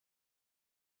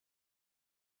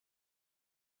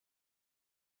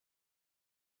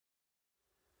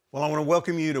Well, I want to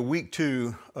welcome you to week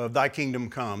 2 of Thy Kingdom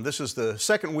Come. This is the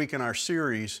second week in our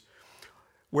series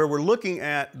where we're looking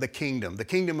at the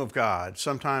kingdom of God,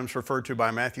 sometimes referred to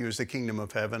by Matthew as the kingdom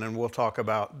of heaven, and we'll talk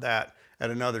about that at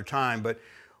another time. But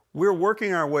we're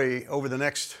working our way over the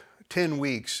next 10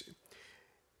 weeks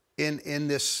in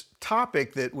this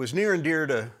topic that was near and dear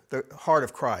to the heart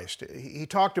of Christ. He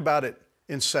talked about it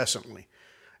incessantly.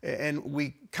 And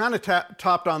we kind of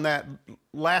topped on that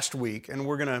last week, and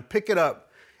we're going to pick it up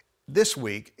this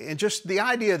week, and just the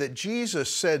idea that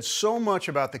Jesus said so much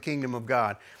about the kingdom of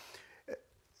God.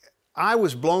 I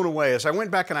was blown away as I went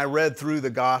back and I read through the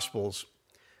Gospels,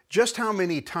 just how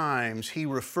many times he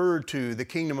referred to the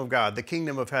kingdom of God, the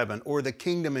kingdom of heaven, or the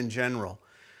kingdom in general.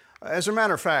 As a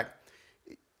matter of fact,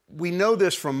 we know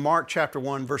this from Mark chapter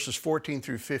 1, verses 14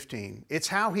 through 15. It's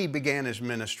how he began his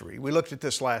ministry. We looked at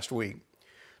this last week.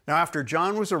 Now, after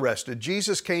John was arrested,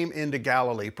 Jesus came into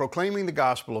Galilee, proclaiming the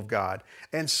gospel of God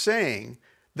and saying,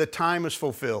 "The time is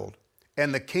fulfilled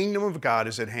and the kingdom of God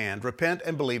is at hand. Repent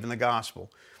and believe in the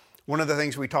gospel." One of the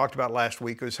things we talked about last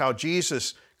week was how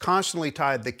Jesus constantly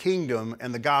tied the kingdom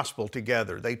and the gospel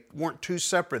together. They weren't two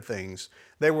separate things.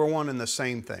 They were one and the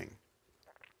same thing.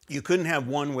 You couldn't have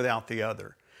one without the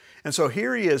other. And so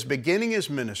here he is beginning his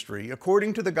ministry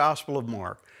according to the Gospel of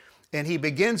Mark. And he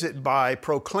begins it by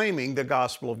proclaiming the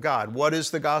gospel of God. What is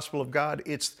the gospel of God?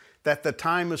 It's that the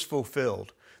time is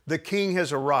fulfilled. The king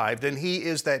has arrived, and he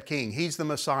is that king. He's the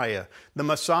Messiah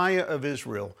of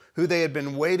Israel, who they had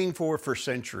been waiting for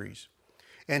centuries.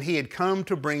 And he had come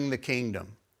to bring the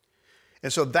kingdom.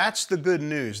 And so that's the good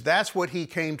news. That's what he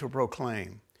came to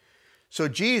proclaim. So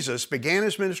Jesus began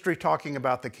his ministry talking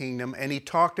about the kingdom, and he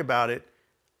talked about it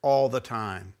all the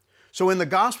time. So in the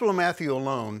Gospel of Matthew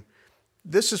alone,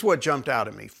 this is what jumped out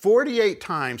at me. 48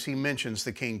 times he mentions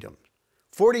the kingdom.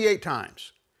 48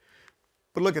 times.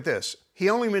 But look at this. He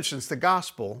only mentions the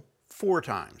gospel 4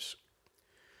 times.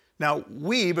 Now,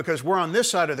 because we're on this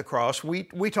side of the cross,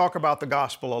 we talk about the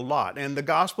gospel a lot. And the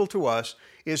gospel to us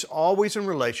is always in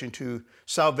relation to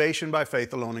salvation by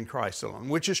faith alone in Christ alone,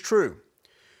 which is true.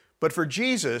 But for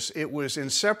Jesus, it was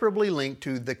inseparably linked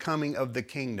to the coming of the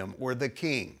kingdom or the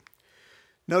king.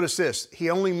 Notice this, he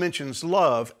only mentions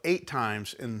love 8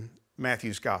 times in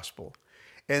Matthew's gospel,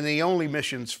 and he only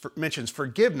mentions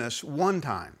forgiveness 1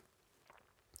 time.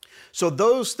 So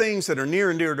those things that are near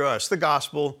and dear to us, the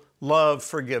gospel, love,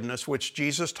 forgiveness, which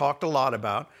Jesus talked a lot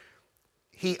about,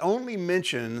 he only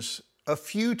mentions a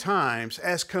few times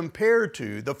as compared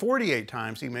to the 48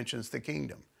 times he mentions the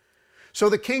kingdom. So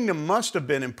the kingdom must have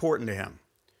been important to him.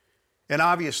 And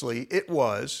obviously it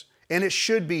was. And it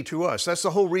should be to us. That's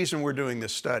the whole reason we're doing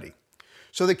this study.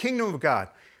 So the kingdom of God.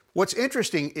 What's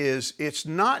interesting is it's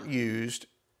not used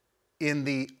in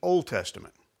the Old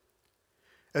Testament.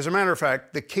 As a matter of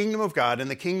fact, the kingdom of God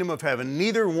and the kingdom of heaven,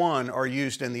 neither one are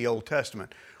used in the Old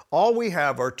Testament. All we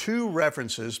have are 2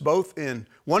 references,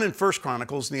 one in 1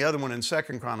 Chronicles and the other one in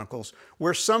 2 Chronicles,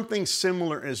 where something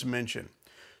similar is mentioned.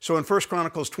 So in 1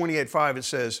 Chronicles 28:5 it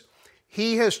says,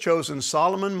 "He has chosen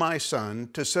Solomon my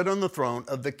son to sit on the throne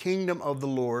of the kingdom of the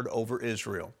Lord over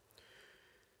Israel."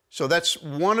 So that's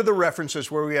one of the references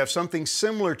where we have something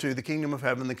similar to the kingdom of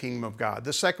heaven, the kingdom of God.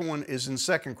 The second one is in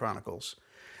 2 Chronicles.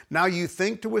 "Now you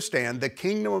think to withstand the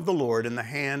kingdom of the Lord in the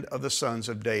hand of the sons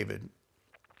of David."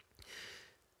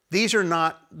 These are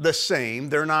not the same.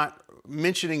 They're not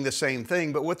mentioning the same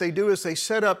thing, but what they do is they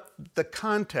set up the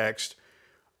context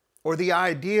or the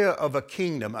idea of a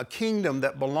kingdom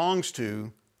that belongs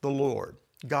to the Lord,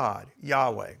 God,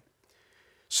 Yahweh.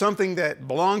 Something that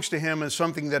belongs to him and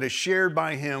something that is shared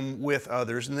by him with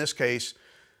others, in this case,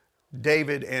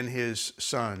 David and his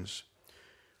sons.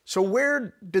 So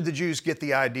where did the Jews get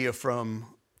the idea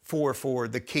from for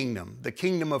the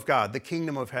kingdom of God, the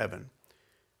kingdom of heaven?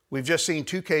 We've just seen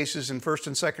 2 cases in 1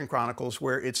 and 2 Chronicles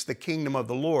where it's the kingdom of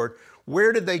the Lord.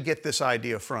 Where did they get this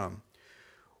idea from?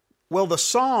 Well, the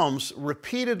Psalms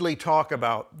repeatedly talk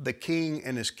about the king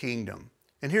and his kingdom.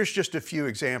 And here's just a few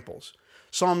examples.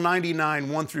 Psalm 99,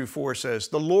 1 through 4 says,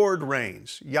 "The Lord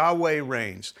reigns, Yahweh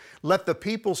reigns. Let the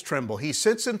peoples tremble. He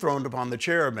sits enthroned upon the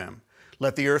cherubim.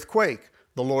 Let the earth quake.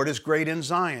 The Lord is great in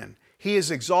Zion. He is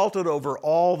exalted over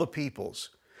all the peoples.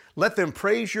 Let them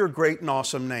praise your great and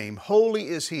awesome name. Holy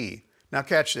is he." Now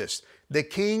catch this. "The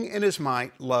king in his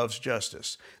might loves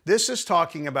justice." This is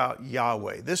talking about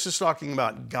Yahweh. This is talking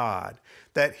about God,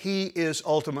 that he is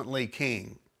ultimately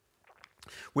king.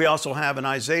 We also have in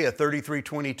Isaiah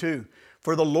 33:22,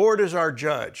 "For the Lord is our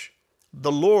judge.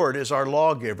 The Lord is our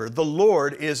lawgiver. The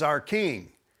Lord is our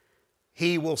king.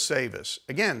 He will save us."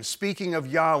 Again, speaking of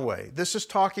Yahweh, this is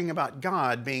talking about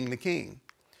God being the king.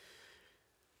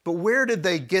 But where did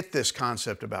they get this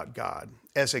concept about God?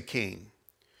 as a king.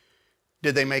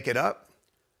 Did they make it up?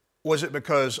 Was it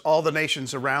because all the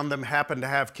nations around them happened to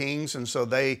have kings and so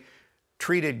they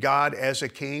treated God as a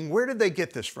king? Where did they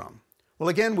get this from? Well,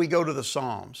 again, we go to the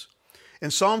Psalms.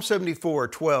 In Psalm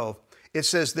 74:12, it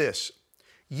says this,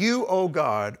 "You, O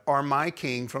God, are my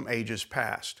king from ages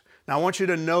past." Now, I want you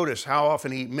to notice how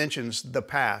often he mentions the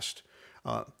past,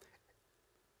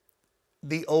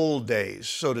 the old days,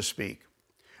 so to speak.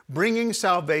 Bringing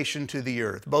salvation to the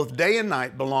earth, both day and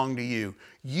night belong to you.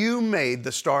 You made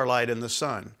the starlight and the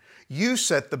sun. You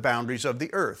set the boundaries of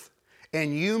the earth,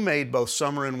 and you made both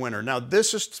summer and winter. Now,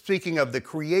 this is speaking of the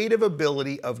creative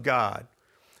ability of God,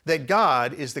 that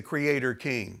God is the creator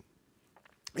king.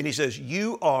 And he says,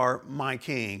 you are my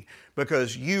king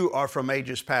because you are from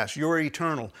ages past. You're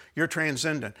eternal. You're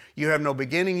transcendent. You have no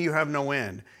beginning. You have no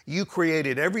end. You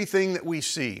created everything that we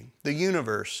see, the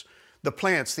universe, the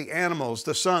plants, the animals,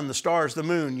 the sun, the stars, the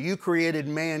moon. You created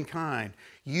mankind.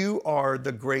 You are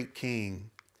the great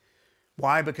king.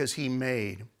 Why? Because he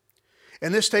made.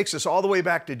 And this takes us all the way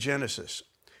back to Genesis.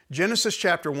 Genesis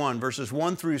chapter 1, verses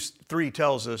 1 through 3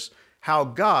 tells us how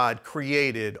God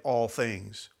created all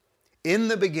things. In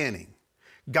the beginning,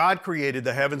 God created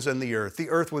the heavens and the earth. The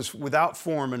earth was without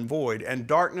form and void, and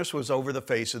darkness was over the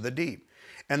face of the deep.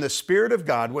 And the Spirit of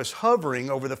God was hovering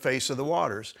over the face of the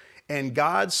waters. And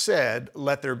God said,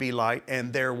 let there be light,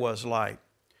 and there was light.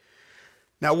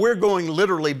 Now, we're going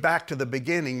literally back to the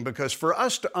beginning because for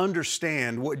us to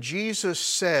understand what Jesus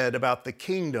said about the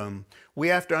kingdom, we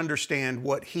have to understand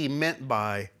what he meant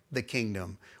by the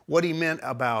kingdom, what he meant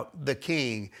about the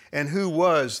king, and who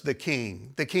was the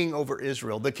king over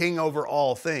Israel, the king over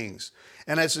all things.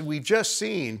 And as we've just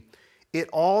seen, it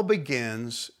all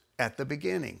begins at the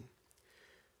beginning.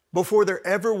 Before there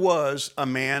ever was a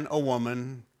man, a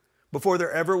woman, before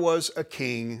there ever was a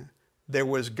king, there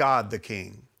was God the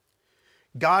king.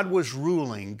 God was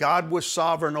ruling, God was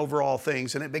sovereign over all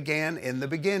things, and it began in the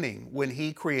beginning when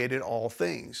he created all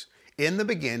things. In the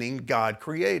beginning, God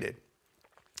created.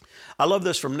 I love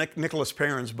this from Nicholas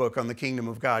Perrin's book on the kingdom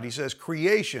of God. He says,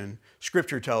 creation,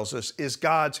 Scripture tells us, is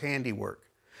God's handiwork,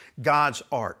 God's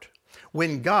art.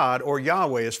 When God, or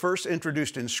Yahweh, is first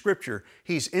introduced in Scripture,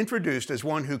 he's introduced as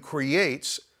one who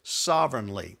creates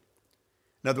sovereignly.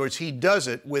 In other words, he does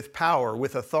it with power,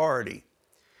 with authority.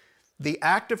 The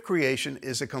act of creation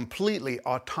is a completely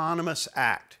autonomous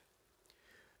act.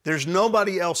 There's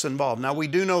nobody else involved. Now, we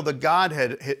do know the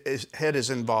Godhead is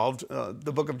involved.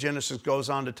 The book of Genesis goes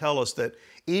on to tell us that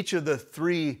each of the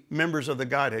three members of the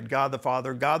Godhead, God the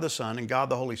Father, God the Son, and God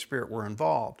the Holy Spirit, were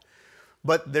involved.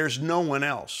 But there's no one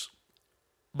else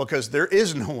because there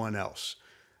is no one else.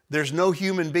 There's no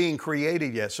human being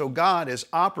created yet. So God is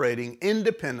operating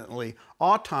independently,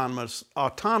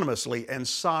 autonomously, and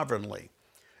sovereignly,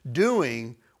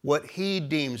 doing what he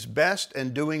deems best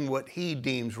and doing what he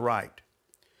deems right.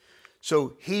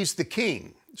 So he's the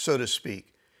king, so to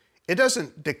speak. It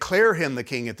doesn't declare him the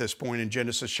king at this point in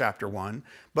Genesis chapter 1,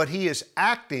 but he is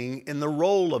acting in the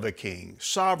role of a king,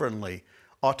 sovereignly,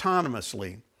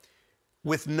 autonomously,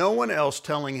 with no one else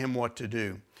telling him what to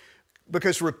do.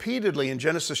 Because repeatedly in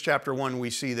Genesis chapter 1, we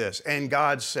see this, and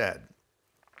God said,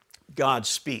 God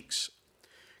speaks.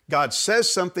 God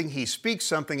says something, he speaks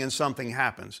something, and something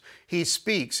happens. He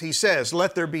speaks, he says,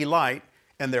 let there be light,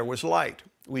 and there was light.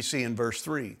 We see in verse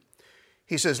 3.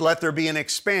 He says, let there be an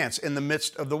expanse in the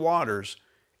midst of the waters,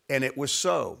 and it was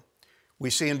so. We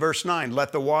see in verse 9,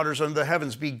 let the waters under the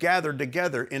heavens be gathered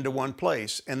together into one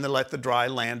place, and then let the dry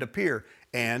land appear,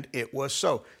 and it was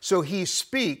so. So he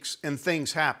speaks and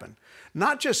things happen.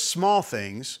 Not just small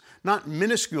things, not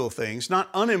minuscule things, not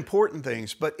unimportant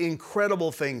things, but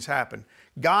incredible things happen.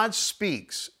 God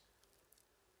speaks,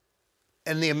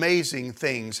 and the amazing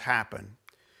things happen.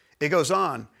 It goes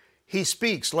on. He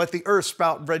speaks, let the earth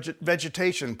spout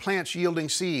vegetation, plants yielding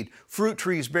seed, fruit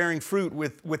trees bearing fruit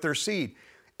with their seed.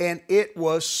 And it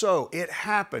was so. It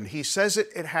happened. He says it,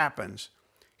 it happens.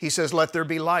 He says, let there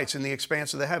be lights in the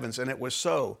expanse of the heavens, and it was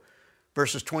so.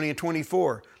 Verses 20 and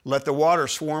 24, let the water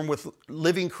swarm with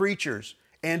living creatures,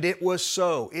 and it was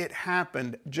so. It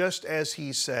happened just as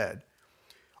he said.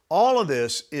 All of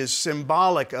this is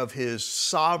symbolic of his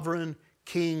sovereign,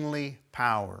 kingly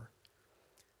power.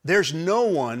 There's no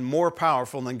one more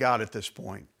powerful than God at this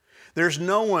point. There's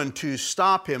no one to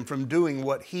stop him from doing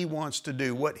what he wants to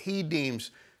do, what he deems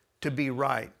to be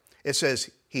right. It says,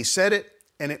 he said it,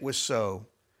 and it was so.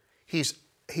 He's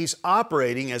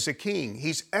operating as a king.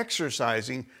 He's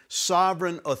exercising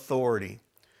sovereign authority.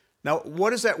 Now,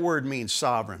 what does that word mean,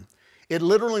 sovereign? It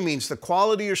literally means the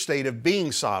quality or state of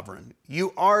being sovereign.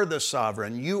 You are the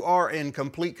sovereign. You are in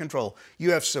complete control.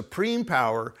 You have supreme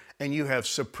power and you have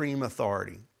supreme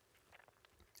authority.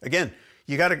 Again,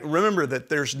 you got to remember that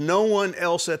there's no one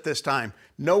else at this time,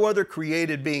 no other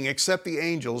created being except the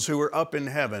angels who are up in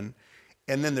heaven.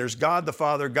 And then there's God the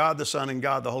Father, God the Son, and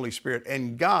God the Holy Spirit.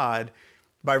 And God,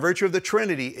 by virtue of the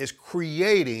Trinity, is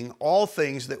creating all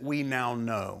things that we now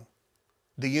know.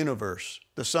 The universe,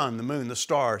 the sun, the moon, the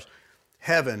stars,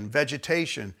 heaven,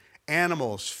 vegetation,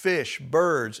 animals, fish,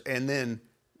 birds, and then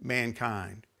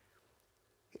mankind.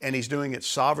 And He's doing it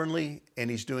sovereignly, and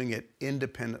He's doing it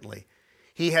independently.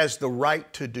 He has the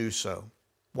right to do so.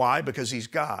 Why? Because He's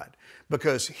God.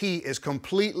 Because He is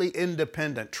completely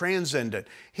independent, transcendent.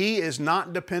 He is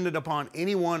not dependent upon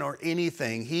anyone or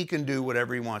anything. He can do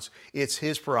whatever He wants. It's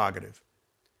His prerogative.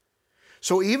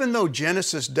 So even though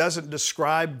Genesis doesn't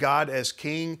describe God as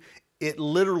king, it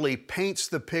literally paints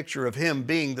the picture of Him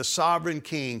being the sovereign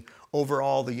king over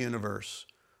all the universe,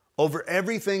 over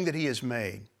everything that He has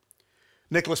made.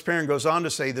 Nicholas Perrin goes on to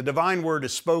say, the divine word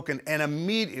is spoken and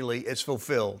immediately it's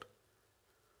fulfilled.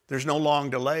 There's no long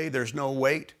delay, there's no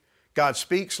wait. God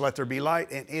speaks, let there be light,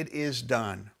 and it is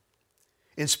done.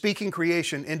 In speaking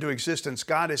creation into existence,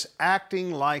 God is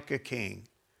acting like a king.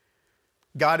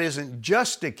 God isn't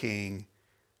just a king,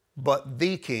 but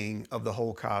the king of the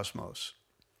whole cosmos.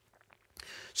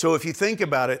 So if you think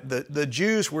about it, the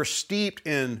Jews were steeped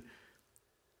in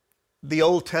the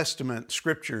Old Testament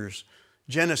scriptures,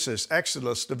 Genesis,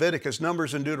 Exodus, Leviticus,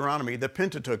 Numbers, and Deuteronomy, the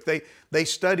Pentateuch. They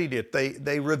studied it,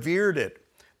 they revered it,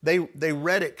 they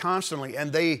read it constantly,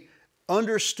 and they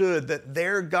understood that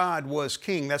their God was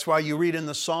king. That's why you read in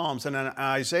the Psalms and in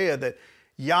Isaiah that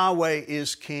Yahweh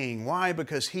is king. Why?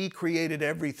 Because He created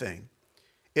everything.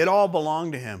 It all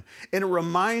belonged to Him. And it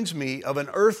reminds me of an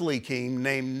earthly king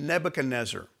named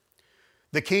Nebuchadnezzar,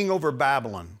 the king over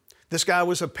Babylon. This guy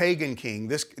was a pagan king.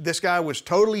 This guy was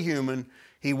totally human.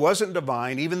 He wasn't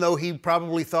divine, even though he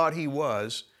probably thought he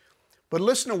was. But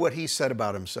listen to what he said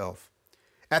about himself.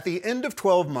 At the end of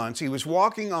 12 months, he was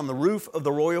walking on the roof of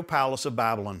the royal palace of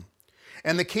Babylon.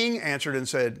 And the king answered and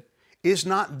said, "Is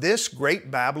not this great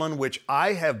Babylon, which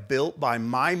I have built by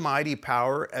my mighty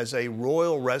power as a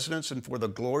royal residence and for the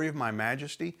glory of my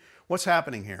majesty?" What's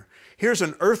happening here? Here's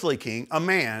an earthly king, a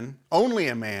man, only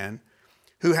a man,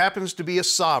 who happens to be a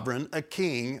sovereign, a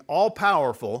king,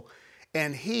 all-powerful,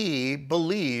 and he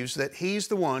believes that he's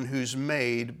the one who's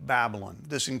made Babylon,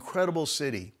 this incredible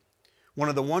city, one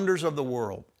of the wonders of the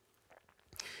world.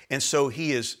 And so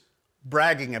he is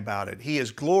bragging about it. He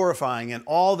is glorifying in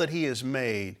all that he has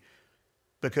made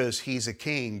because he's a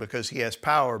king, because he has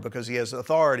power, because he has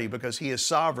authority, because he is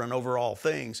sovereign over all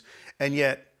things. And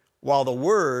yet, while the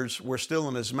words were still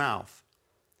in his mouth,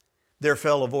 there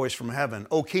fell a voice from heaven.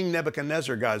 "O King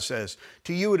Nebuchadnezzar," God says,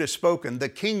 "to you it is spoken, the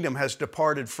kingdom has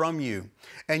departed from you,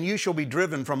 and you shall be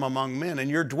driven from among men, and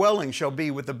your dwelling shall be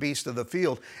with the beasts of the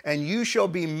field, and you shall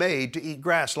be made to eat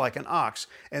grass like an ox,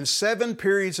 and 7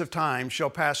 periods of time shall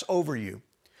pass over you,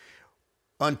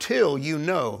 until you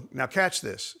know," now catch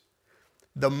this,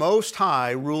 "the Most High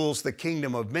rules the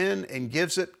kingdom of men and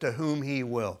gives it to whom He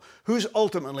will." Who's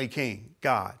ultimately king?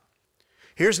 God.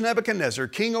 Here's Nebuchadnezzar,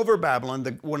 king over Babylon,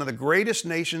 one of the greatest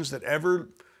nations that ever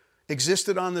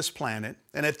existed on this planet.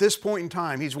 And at this point in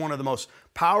time, he's one of the most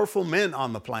powerful men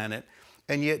on the planet.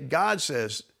 And yet God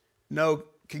says, "No,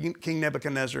 King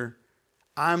Nebuchadnezzar,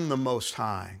 I'm the Most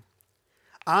High.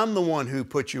 I'm the one who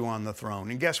put you on the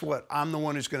throne. And guess what? I'm the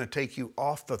one who's going to take you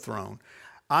off the throne.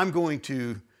 I'm going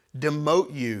to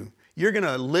demote you. You're going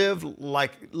to live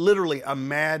like literally a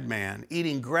madman,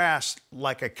 eating grass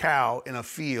like a cow in a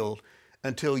field,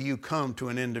 until you come to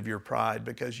an end of your pride,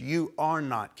 because you are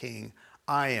not king,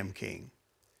 I am king."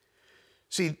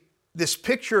 See, this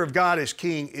picture of God as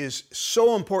king is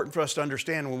so important for us to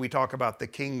understand when we talk about the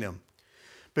kingdom.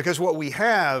 Because what we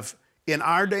have in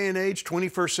our day and age,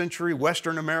 21st century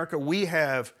Western America, we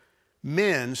have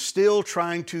men still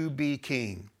trying to be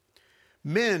king.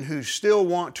 Men who still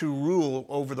want to rule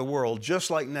over the world, just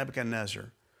like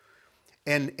Nebuchadnezzar.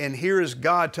 And here is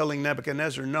God telling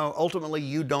Nebuchadnezzar, "No, ultimately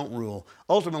you don't rule.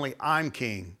 Ultimately I'm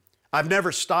king. I've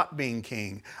never stopped being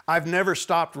king. I've never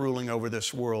stopped ruling over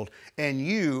this world. And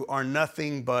you are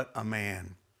nothing but a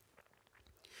man."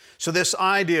 So this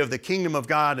idea of the kingdom of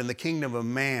God and the kingdom of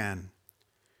man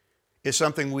is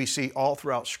something we see all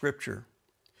throughout Scripture.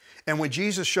 And when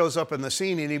Jesus shows up in the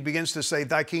scene and He begins to say,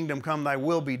 "Thy kingdom come, thy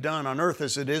will be done on earth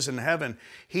as it is in heaven,"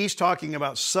 He's talking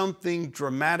about something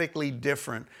dramatically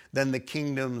different than the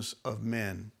kingdoms of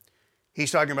men.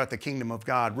 He's talking about the kingdom of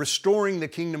God, restoring the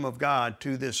kingdom of God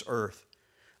to this earth.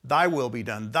 "Thy will be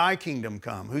done, thy kingdom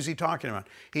come." Who's He talking about?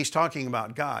 He's talking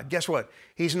about God. Guess what?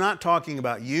 He's not talking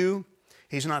about you.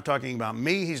 He's not talking about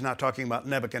me. He's not talking about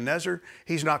Nebuchadnezzar.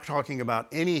 He's not talking about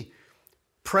any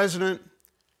president,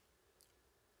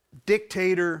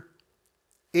 dictator,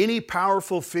 any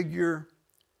powerful figure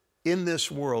in this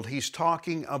world. He's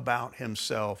talking about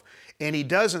himself. And he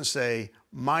doesn't say,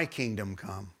 my kingdom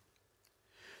come.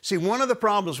 See, one of the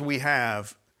problems we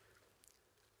have,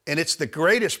 and it's the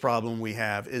greatest problem we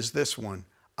have, is this one.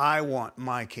 I want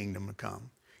my kingdom to come.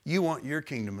 You want your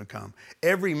kingdom to come.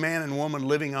 Every man and woman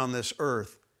living on this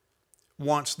earth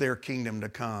wants their kingdom to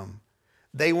come.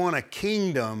 They want a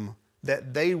kingdom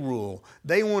that they rule.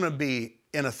 They want to be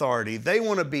in authority. They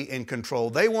want to be in control.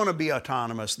 They want to be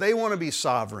autonomous. They want to be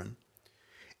sovereign.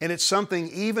 And it's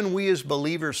something even we as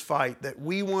believers fight, that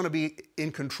we want to be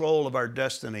in control of our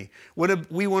destiny.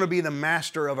 We want to be the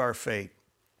master of our fate.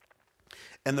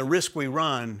 And the risk we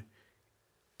run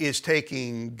is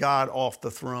taking God off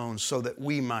the throne so that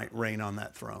we might reign on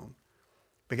that throne.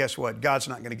 But guess what? God's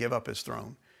not going to give up his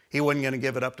throne. He wasn't going to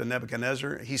give it up to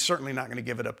Nebuchadnezzar. He's certainly not going to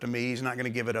give it up to me. He's not going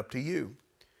to give it up to you.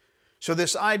 So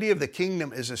this idea of the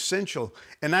kingdom is essential.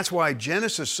 And that's why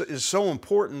Genesis is so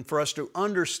important for us to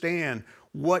understand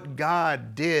what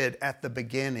God did at the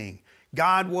beginning.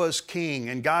 God was king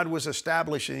and God was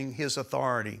establishing his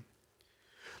authority.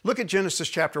 Look at Genesis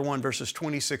chapter 1, verses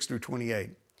 26 through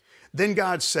 28. Then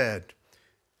God said,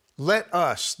 let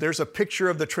us, there's a picture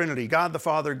of the Trinity, God the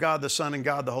Father, God the Son, and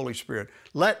God the Holy Spirit.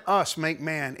 Let us make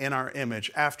man in our image,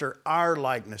 after our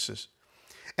likenesses,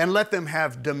 and let them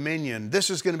have dominion. This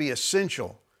is going to be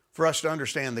essential for us to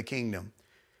understand the kingdom.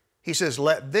 He says,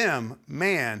 let them,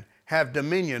 man, have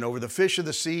dominion over the fish of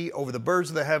the sea, over the birds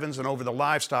of the heavens, and over the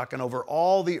livestock, and over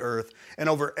all the earth, and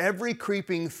over every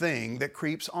creeping thing that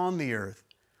creeps on the earth.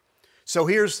 So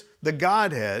here's the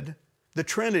Godhead, the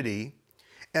Trinity,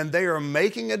 and they are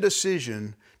making a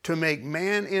decision to make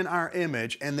man in our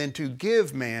image and then to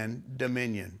give man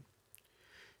dominion.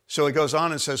 So it goes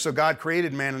on and says, so God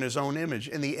created man in his own image.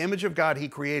 In the image of God, he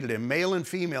created him. Male and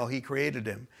female, he created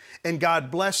him. And God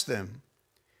blessed them.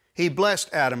 He blessed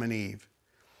Adam and Eve.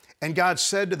 And God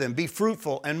said to them, be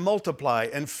fruitful and multiply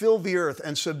and fill the earth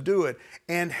and subdue it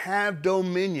and have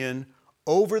dominion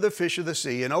over the fish of the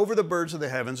sea and over the birds of the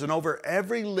heavens and over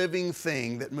every living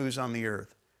thing that moves on the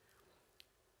earth.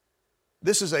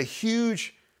 This is a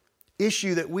huge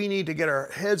issue that we need to get our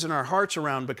heads and our hearts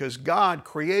around, because God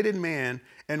created man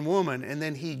and woman and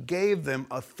then he gave them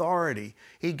authority.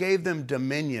 He gave them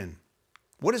dominion.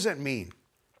 What does that mean?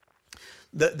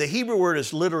 The Hebrew word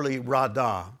is literally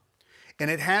radah. And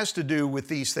it has to do with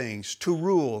these things: to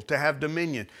rule, to have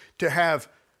dominion, to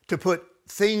put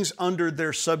things under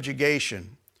their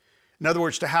subjugation. In other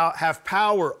words, to have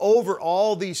power over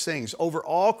all these things, over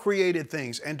all created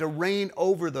things, and to reign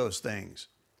over those things.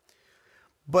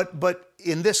 But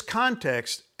in this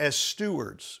context, as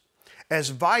stewards, as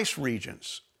vice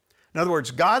regents. In other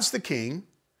words, God's the king,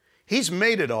 he's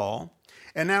made it all,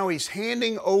 and now he's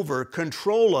handing over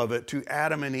control of it to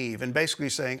Adam and Eve, and basically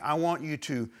saying, I want you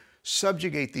to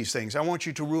subjugate these things. I want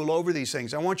you to rule over these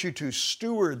things. I want you to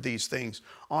steward these things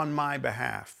on my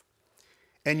behalf.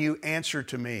 And you answer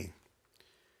to me.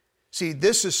 See,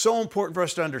 this is so important for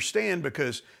us to understand,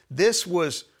 because this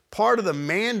was part of the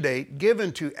mandate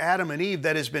given to Adam and Eve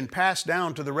that has been passed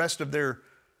down to the rest of their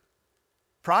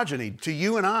progeny, to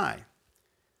you and I.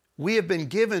 We have been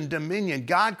given dominion.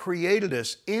 God created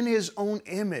us in his own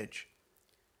image.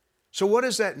 So what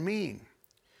does that mean?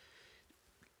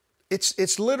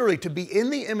 It's literally, to be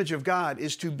in the image of God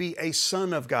is to be a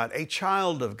son of God, a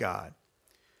child of God.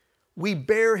 We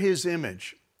bear his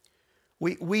image.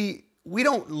 We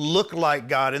don't look like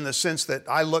God in the sense that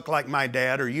I look like my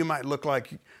dad or you might look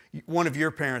like one of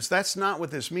your parents. That's not what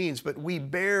this means, but we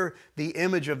bear the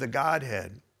image of the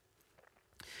Godhead.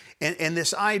 And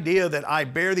this idea that I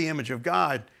bear the image of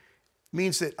God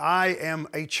means that I am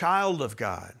a child of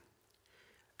God.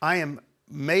 I am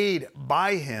made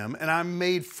by him and I'm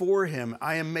made for him.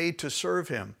 I am made to serve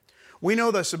him. We know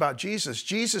this about Jesus.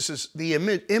 Jesus is the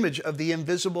image of the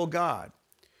invisible God.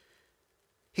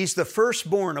 He's the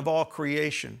firstborn of all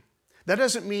creation. That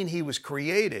doesn't mean he was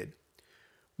created,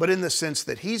 but in the sense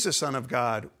that he's a son of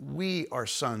God, we are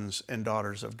sons and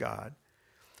daughters of God.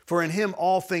 For in him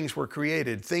all things were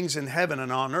created, things in heaven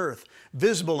and on earth,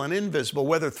 visible and invisible,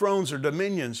 whether thrones or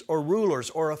dominions or rulers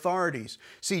or authorities.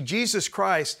 See, Jesus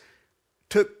Christ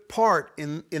took part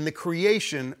in the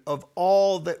creation of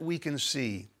all that we can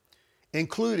see,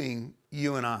 including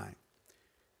you and I.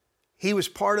 He was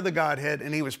part of the Godhead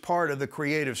and he was part of the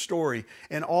creative story,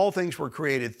 and all things were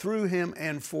created through him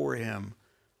and for him,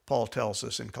 Paul tells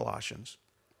us in Colossians.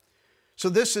 So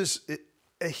this is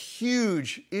a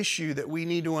huge issue that we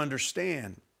need to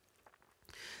understand,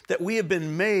 that we have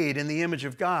been made in the image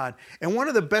of God. And one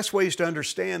of the best ways to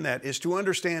understand that is to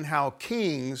understand how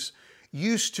kings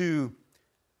used to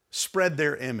spread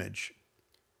their image.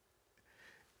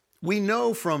 We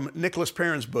know from Nicholas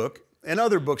Perrin's book and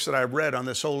other books that I've read on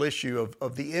this whole issue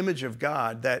of the image of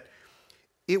God that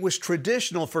it was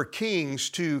traditional for kings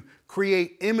to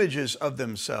create images of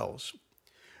themselves.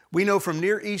 We know from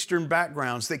Near Eastern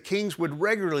backgrounds that kings would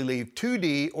regularly leave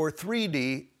 2D or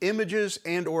 3D images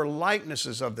and or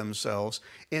likenesses of themselves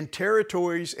in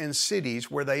territories and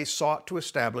cities where they sought to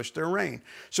establish their reign.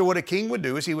 So what a king would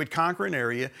do is he would conquer an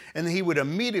area and then he would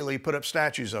immediately put up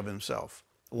statues of himself.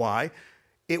 Why?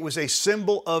 It was a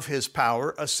symbol of his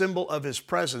power, a symbol of his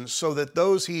presence, so that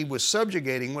those he was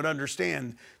subjugating would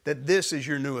understand that this is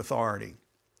your new authority.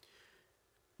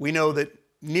 We know that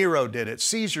Nero did it,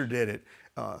 Caesar did it,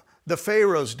 the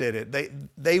pharaohs did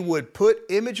it. They would put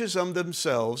images of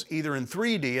themselves either in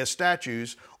 3D as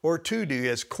statues or 2D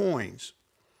as coins,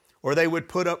 or they would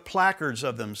put up placards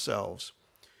of themselves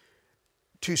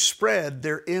to spread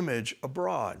their image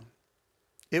abroad.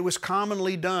 It was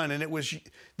commonly done, and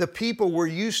the people were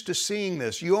used to seeing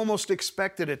this. You almost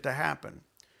expected it to happen.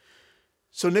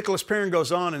 So Nicholas Perrin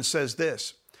goes on and says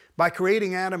this: by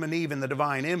creating Adam and Eve in the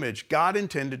divine image, God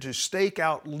intended to stake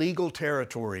out legal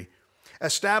territory,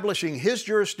 establishing His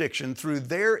jurisdiction through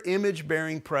their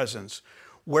image-bearing presence.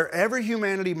 Wherever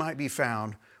humanity might be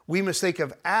found, we must think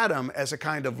of Adam as a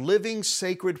kind of living,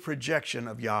 sacred projection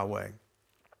of Yahweh.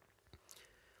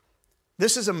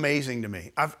 This is amazing to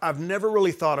me. I've never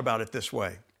really thought about it this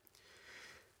way.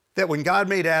 That when God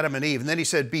made Adam and Eve, and then He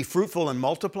said, be fruitful and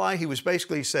multiply, He was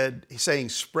basically saying,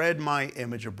 spread my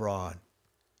image abroad.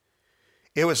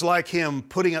 It was like Him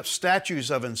putting up statues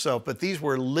of Himself, but these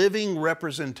were living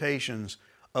representations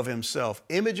of Himself,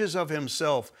 images of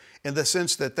Himself in the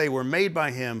sense that they were made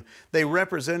by Him, they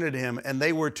represented Him, and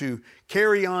they were to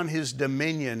carry on His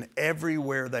dominion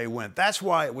everywhere they went. That's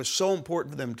why it was so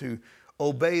important for them to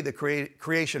obey the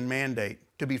creation mandate,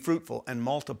 to be fruitful and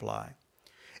multiply,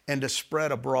 and to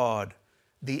spread abroad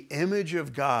the image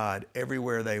of God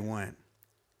everywhere they went.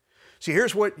 See,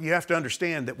 here's what you have to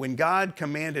understand, that when God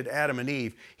commanded Adam and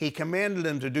Eve, He commanded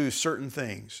them to do certain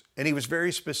things, and He was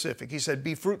very specific. He said,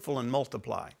 be fruitful and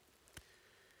multiply.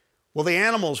 Well, the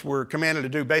animals were commanded to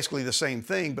do basically the same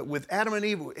thing, but with Adam and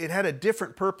Eve, it had a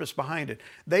different purpose behind it.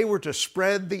 They were to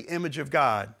spread the image of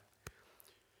God.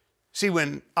 See,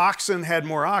 when oxen had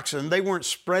more oxen, they weren't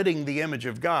spreading the image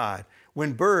of God.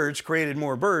 When birds created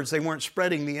more birds, they weren't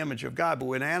spreading the image of God. But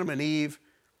when Adam and Eve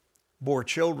bore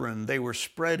children, they were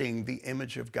spreading the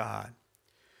image of God.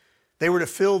 They were to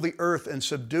fill the earth and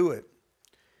subdue it.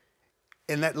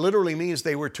 And that literally means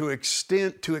they were to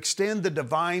extend the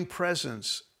divine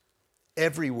presence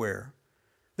everywhere.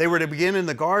 They were to begin in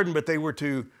the garden, but they were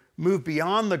to move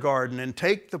beyond the garden and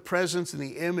take the presence and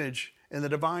the image and the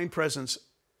divine presence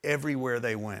everywhere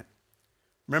they went.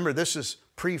 Remember, this is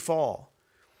pre-fall.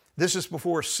 This is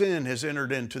before sin has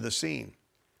entered into the scene.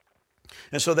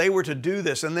 And so they were to do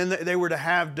this, and then they were to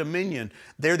have dominion.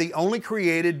 They're the only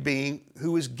created being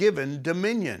who is given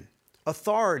dominion,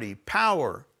 authority,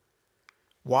 power.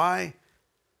 Why?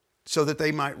 So that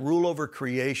they might rule over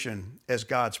creation as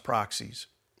God's proxies.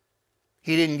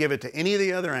 He didn't give it to any of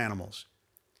the other animals.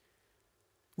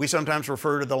 We sometimes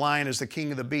refer to the lion as the king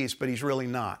of the beasts, but he's really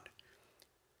not.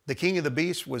 The king of the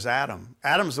beasts was Adam.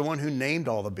 Adam's the one who named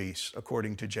all the beasts,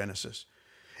 according to Genesis.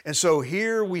 And so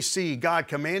here we see God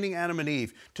commanding Adam and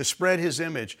Eve to spread His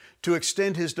image, to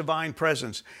extend His divine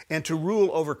presence, and to rule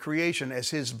over creation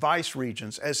as His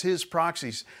vice-regents, as His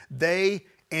proxies. They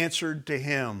answered to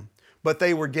Him, but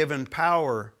they were given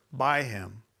power by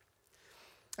Him.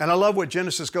 And I love what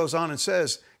Genesis goes on and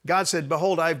says. God said,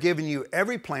 behold, I have given you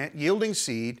every plant yielding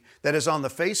seed that is on the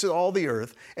face of all the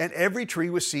earth, and every tree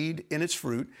with seed in its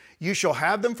fruit. You shall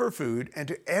have them for food, and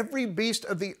to every beast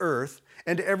of the earth,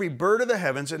 and to every bird of the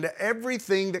heavens, and to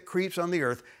everything that creeps on the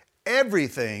earth,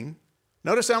 everything,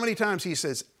 notice how many times He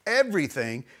says,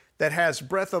 everything that has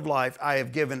breath of life, I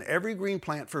have given every green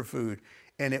plant for food,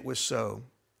 and it was so.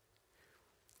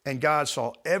 And God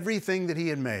saw everything that He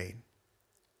had made.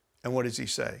 And what does He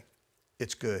say?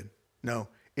 It's good. No,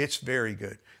 it's very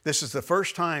good. This is the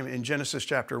first time in Genesis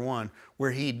chapter 1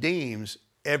 where He deems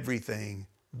everything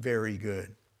very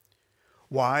good.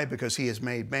 Why? Because He has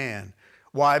made man.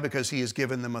 Why? Because He has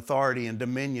given them authority and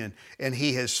dominion, and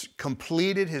He has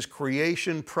completed His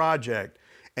creation project,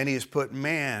 and He has put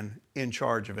man in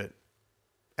charge of it.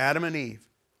 Adam and Eve,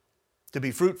 to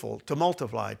be fruitful, to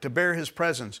multiply, to bear His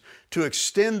presence, to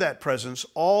extend that presence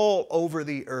all over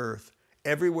the earth,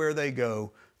 everywhere they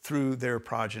go, through their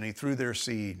progeny, through their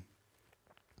seed.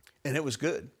 And it was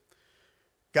good.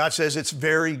 God says it's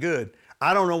very good.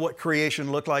 I don't know what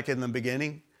creation looked like in the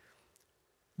beginning,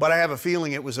 but I have a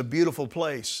feeling it was a beautiful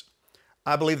place.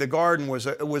 I believe the garden was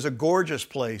a gorgeous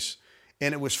place,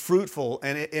 and it was fruitful,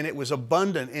 and it was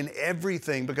abundant in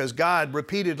everything, because God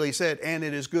repeatedly said, and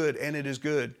it is good, and it is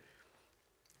good.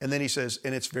 And then he says,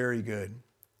 and it's very good.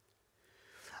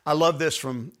 I love this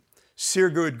from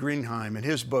Sigurd Greenheim in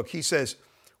his book. He says,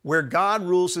 where God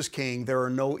rules as king, there are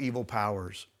no evil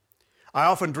powers. I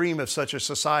often dream of such a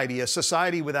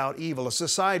society without evil, a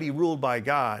society ruled by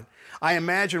God. I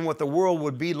imagine what the world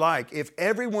would be like if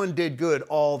everyone did good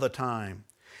all the time,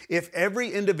 if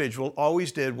every individual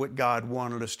always did what God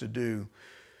wanted us to do.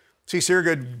 See,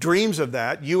 Sigurd dreams of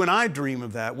that. You and I dream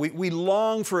of that. We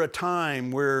long for a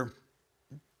time where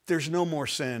there's no more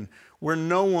sin, where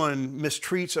no one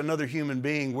mistreats another human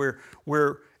being,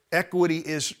 where equity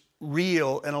is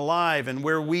real and alive, and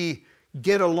where we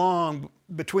get along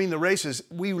between the races.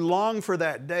 We long for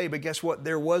that day, but guess what?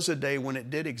 There was a day when it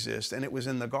did exist, and it was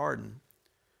in the garden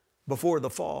before the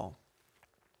fall.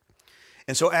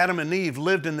 And so Adam and Eve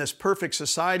lived in this perfect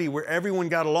society where everyone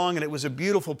got along, and it was a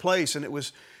beautiful place, and it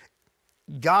was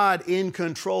God in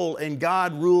control, and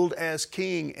God ruled as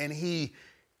king, and he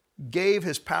gave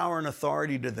his power and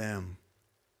authority to them.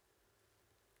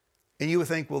 And you would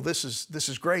think, well, this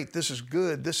is great, this is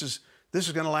good, this is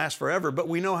going to last forever. But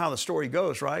we know how the story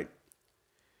goes, right?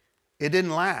 It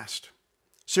didn't last.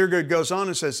 Sigurd goes on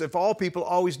and says, if all people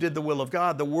always did the will of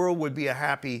God, the world would be a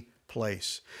happy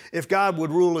place. If God would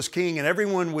rule as king and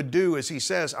everyone would do as he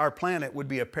says, our planet would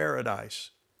be a paradise.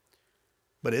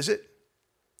 But is it?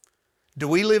 Do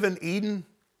we live in Eden?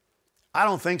 I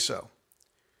don't think so.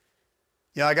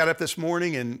 Yeah, I got up this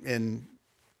morning and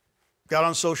got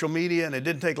on social media, and it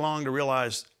didn't take long to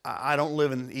realize I don't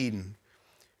live in Eden.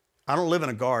 I don't live in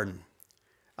a garden.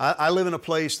 I live in a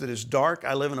place that is dark.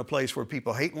 I live in a place where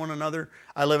people hate one another.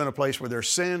 I live in a place where there's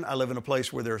sin. I live in a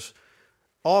place where there's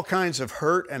all kinds of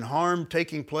hurt and harm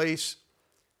taking place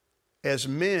as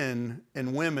men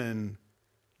and women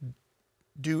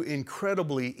do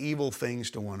incredibly evil things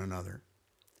to one another.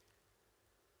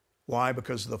 Why?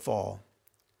 Because of the fall.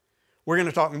 We're going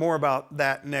to talk more about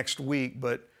that next week,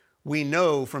 but we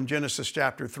know from Genesis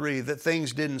chapter 3 that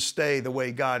things didn't stay the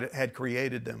way God had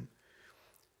created them.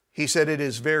 He said it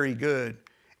is very good,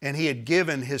 and he had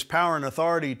given his power and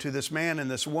authority to this man and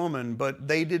this woman, but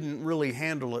they didn't really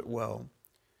handle it well.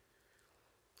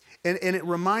 And it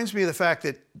reminds me of the fact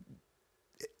that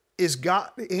is God,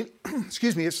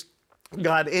 is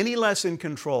God any less in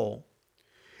control?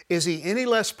 Is he any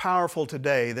less powerful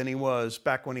today than he was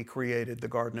back when he created the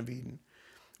Garden of Eden,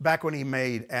 back when he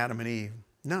made Adam and Eve?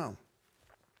 No.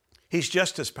 He's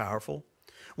just as powerful.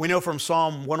 We know from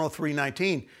Psalm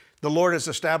 103:19, the Lord has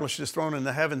established his throne in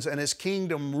the heavens, and his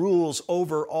kingdom rules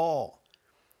over all.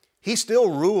 He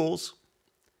still rules.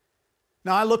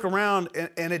 Now I look around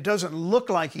and it doesn't look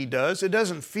like he does. It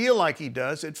doesn't feel like he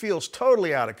does. It feels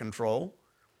totally out of control.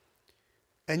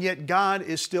 And yet God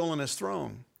is still on his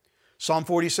throne. Psalm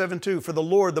 47:2, for the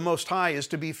Lord, the Most High, is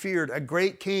to be feared, a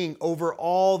great king over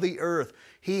all the earth.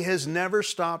 He has never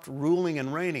stopped ruling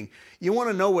and reigning. You want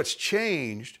to know what's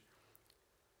changed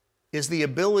is the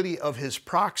ability of his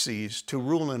proxies to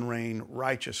rule and reign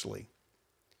righteously.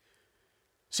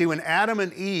 See, when Adam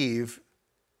and Eve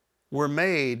were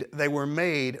made, they were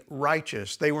made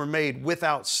righteous. They were made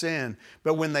without sin.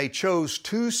 But when they chose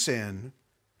to sin,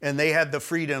 and they had the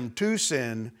freedom to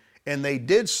sin, and they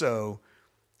did so,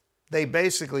 they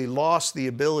basically lost the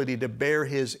ability to bear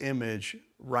his image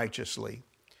righteously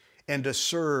and to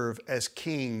serve as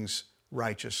kings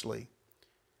righteously.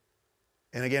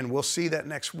 And again, we'll see that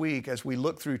next week as we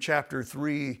look through chapter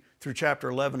 3 through chapter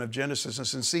 11 of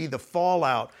Genesis and see the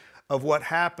fallout of what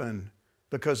happened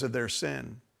because of their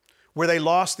sin, where they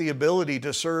lost the ability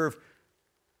to serve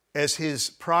as his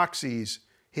proxies,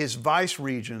 his vice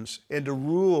regents, and to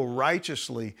rule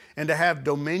righteously and to have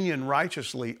dominion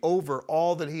righteously over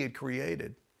all that he had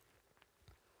created.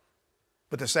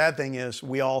 But the sad thing is,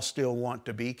 we all still want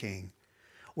to be king.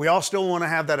 We all still want to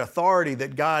have that authority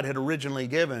that God had originally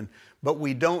given, but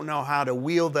we don't know how to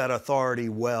wield that authority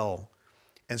well.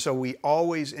 And so we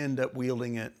always end up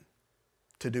wielding it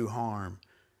to do harm.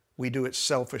 We do it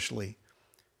selfishly.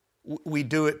 We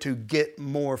do it to get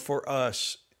more for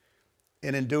us.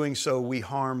 And in doing so, we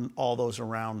harm all those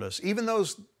around us, even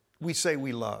those we say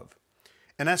we love.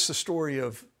 And that's the story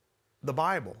of the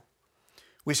Bible.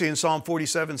 We see in Psalm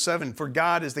 47:7, for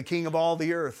God is the king of all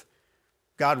the earth.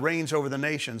 God reigns over the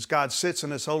nations. God sits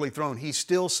on his holy throne. He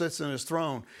still sits on his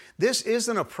throne. This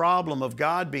isn't a problem of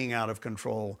God being out of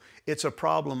control. It's a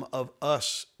problem of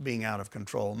us being out of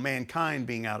control, mankind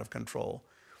being out of control.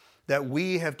 That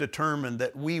we have determined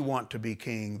that we want to be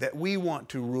king, that we want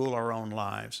to rule our own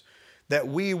lives, that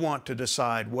we want to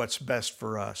decide what's best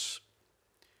for us.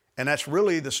 And that's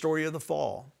really the story of the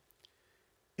fall.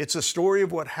 It's a story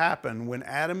of what happened when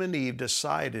Adam and Eve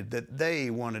decided that they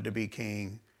wanted to be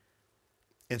king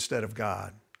instead of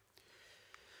God.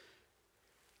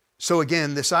 So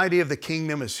again, this idea of the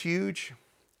kingdom is huge.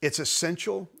 It's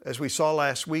essential. As we saw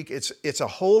last week, it's a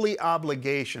holy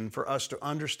obligation for us to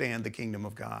understand the kingdom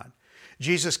of God.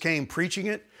 Jesus came preaching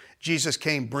it. Jesus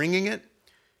came bringing it.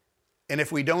 And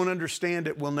if we don't understand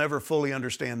it, we'll never fully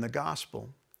understand the gospel.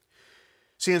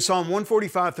 See, in Psalm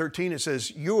 145:13, it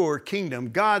says, your kingdom,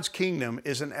 God's kingdom,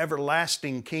 is an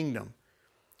everlasting kingdom.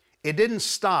 It didn't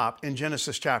stop in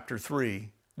Genesis chapter 3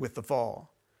 with the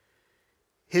fall.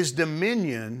 His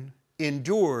dominion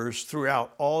endures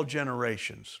throughout all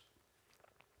generations.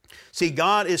 See,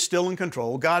 God is still in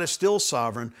control. God is still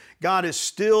sovereign. God is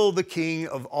still the king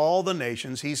of all the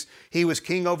nations. He was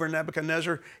king over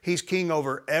Nebuchadnezzar. He's king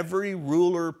over every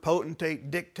ruler, potentate,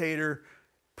 dictator,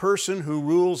 person who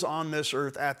rules on this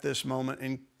earth at this moment,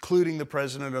 including the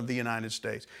President of the United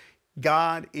States.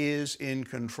 God is in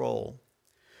control.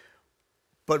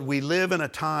 But we live in a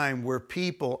time where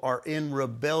people are in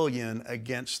rebellion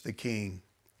against the king.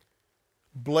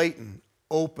 Blatant,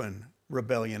 open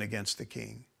rebellion against the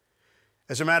king.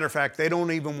 As a matter of fact, they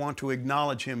don't even want to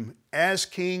acknowledge him as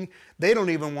king. They don't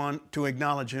even want to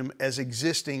acknowledge him as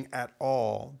existing at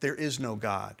all. There is no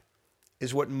God,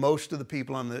 is what most of the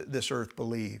people on this earth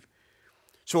believe.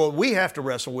 So what we have to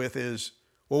wrestle with is,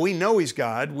 well, we know he's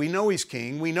God, we know he's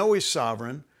king, we know he's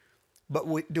sovereign, but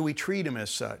do we treat him as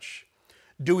such?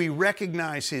 Do we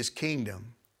recognize his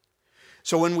kingdom?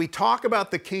 So when we talk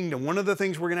about the kingdom, one of the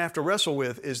things we're going to have to wrestle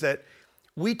with is that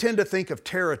we tend to think of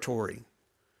territory.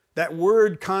 That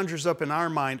word conjures up in our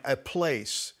mind a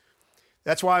place.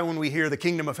 That's why when we hear the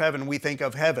kingdom of heaven, we think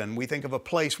of heaven. We think of a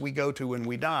place we go to when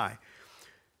we die.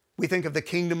 We think of the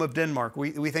kingdom of Denmark.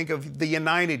 We think of the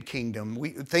United Kingdom.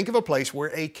 We think of a place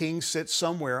where a king sits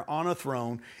somewhere on a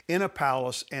throne in a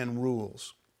palace and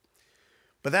rules.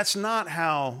 But that's not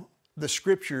how the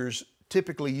scriptures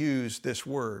typically use this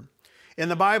word. In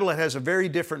the Bible, it has a very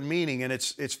different meaning, and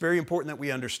it's very important that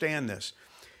we understand this.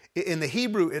 In the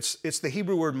Hebrew, it's the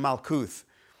Hebrew word malkuth,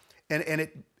 and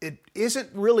it isn't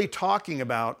really talking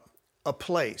about a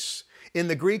place. In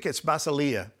the Greek, it's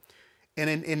basileia. And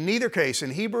in neither case,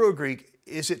 in Hebrew or Greek,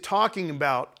 is it talking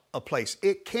about a place.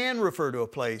 It can refer to a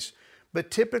place, but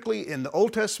typically in the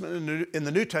Old Testament and in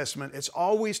the New Testament, it's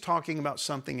always talking about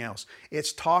something else.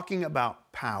 It's talking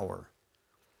about power.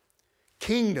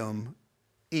 Kingdom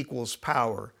equals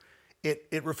power.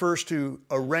 It refers to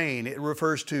a reign. It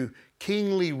refers to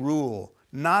kingly rule,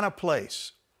 not a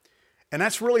place. And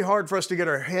that's really hard for us to get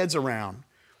our heads around,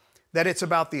 that it's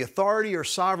about the authority or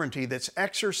sovereignty that's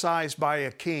exercised by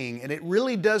a king, and it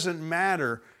really doesn't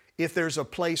matter if there's a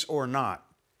place or not.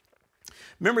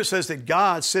 Remember, it says that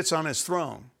God sits on his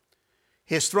throne.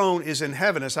 His throne is in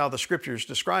heaven, is how the scriptures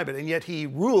describe it, and yet he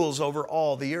rules over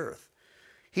all the earth.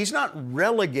 He's not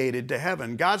relegated to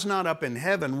heaven. God's not up in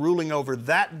heaven ruling over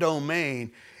that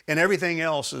domain and everything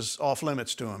else is off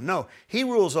limits to him. No, he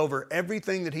rules over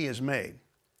everything that he has made.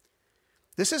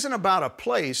 This isn't about a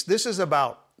place. This is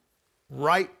about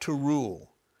right to rule,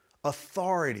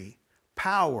 authority,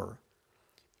 power.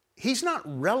 He's not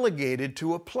relegated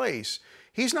to a place.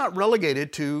 He's not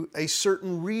relegated to a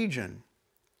certain region.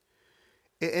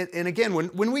 And again,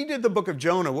 when we did the book of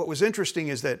Jonah, what was interesting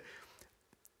is that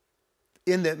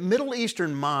in the Middle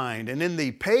Eastern mind, and in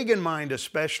the pagan mind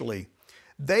especially,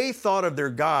 they thought of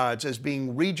their gods as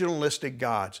being regionalistic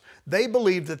gods. They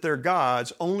believed that their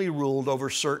gods only ruled over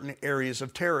certain areas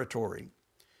of territory.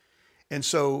 And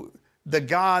so the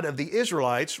God of the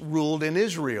Israelites ruled in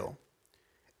Israel,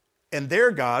 and their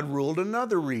God ruled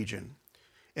another region.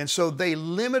 And so they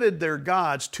limited their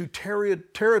gods to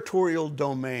territorial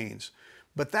domains.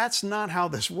 But that's not how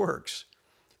this works.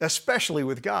 Especially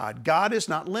with God. God is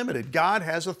not limited. God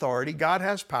has authority. God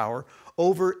has power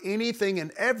over anything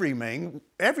and everything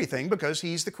because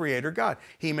he's the creator God.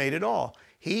 He made it all.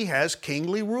 He has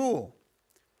kingly rule.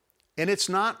 And it's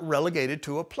not relegated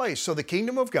to a place. So the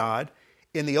kingdom of God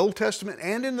in the Old Testament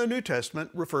and in the New Testament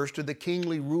refers to the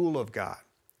kingly rule of God.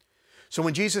 So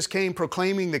when Jesus came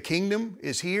proclaiming the kingdom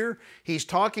is here, he's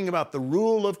talking about the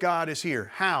rule of God is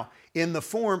here. How? In the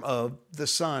form of the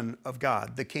Son of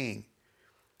God, the King.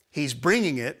 He's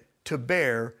bringing it to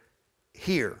bear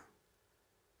here.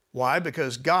 Why?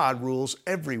 Because God rules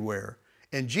everywhere.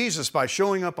 And Jesus, by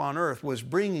showing up on earth, was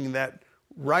bringing that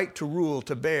right to rule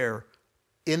to bear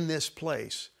in this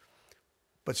place.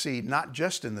 But see, not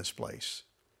just in this place,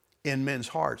 in men's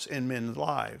hearts, in men's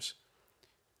lives,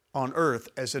 on earth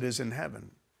as it is in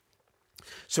heaven.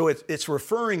 So it's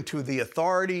referring to the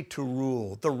authority to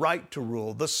rule, the right to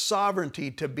rule, the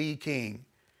sovereignty to be king.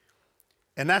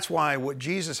 And that's why what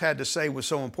Jesus had to say was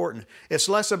so important. It's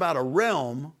less about a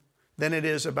realm than it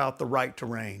is about the right to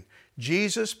reign.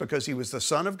 Jesus, because he was the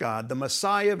Son of God, the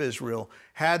Messiah of Israel,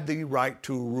 had the right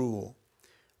to rule.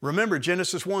 Remember,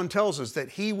 Genesis 1 tells us that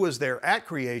he was there at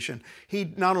creation.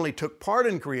 He not only took part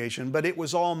in creation, but it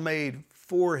was all made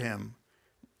for him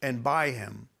and by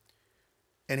him.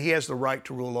 And he has the right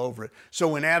to rule over it. So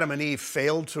when Adam and Eve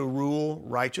failed to rule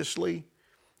righteously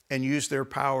and use their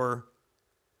power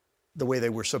the way they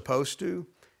were supposed to,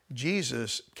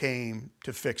 Jesus came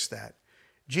to fix that.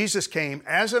 Jesus came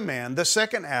as a man, the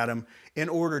second Adam, in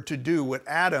order to do what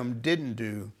Adam didn't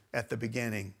do at the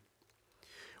beginning.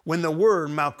 When the word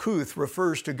Malkuth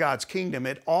refers to God's kingdom,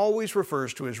 it always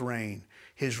refers to his reign,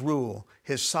 his rule,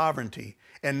 his sovereignty,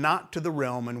 and not to the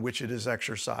realm in which it is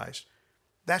exercised.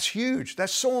 That's huge.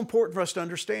 That's so important for us to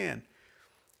understand.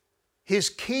 His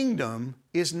kingdom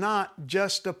is not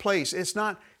just a place. It's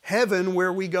not heaven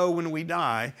where we go when we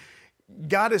die.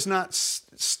 God is not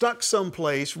stuck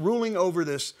someplace ruling over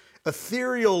this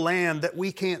ethereal land that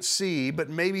we can't see, but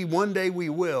maybe one day we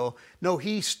will. No,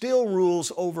 he still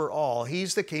rules over all.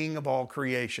 He's the king of all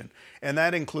creation. And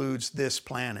that includes this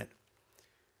planet.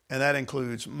 And that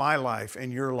includes my life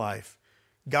and your life.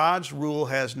 God's rule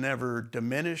has never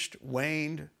diminished,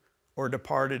 waned, or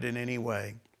departed in any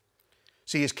way.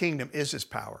 See, his kingdom is his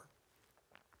power.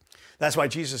 That's why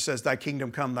Jesus says, thy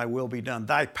kingdom come, thy will be done.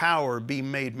 Thy power be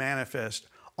made manifest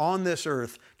on this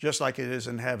earth, just like it is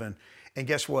in heaven. And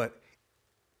guess what?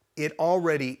 It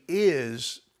already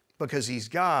is because he's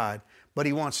God, but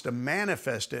he wants to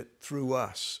manifest it through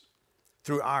us,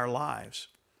 through our lives.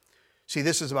 See,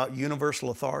 this is about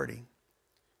universal authority.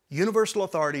 Universal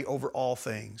authority over all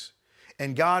things.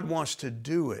 And God wants to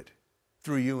do it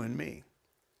through you and me.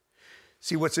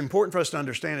 See, what's important for us to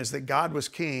understand is that God was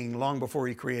king long before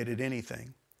he created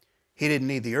anything. He didn't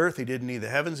need the earth. He didn't need the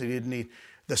heavens. He didn't need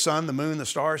the sun, the moon, the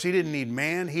stars. He didn't need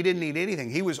man. He didn't need anything.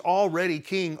 He was already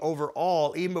king over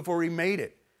all even before he made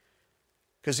it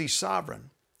because he's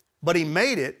sovereign. But he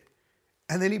made it,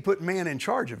 and then he put man in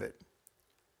charge of it.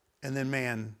 And then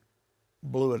man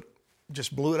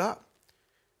just blew it up.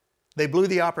 They blew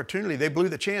the opportunity. They blew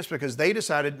the chance because they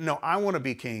decided, no, I want to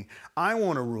be king. I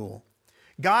want to rule.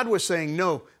 God was saying,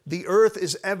 no, the earth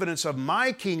is evidence of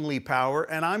my kingly power,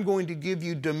 and I'm going to give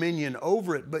you dominion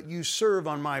over it, but you serve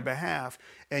on my behalf,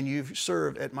 and you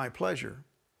serve at my pleasure.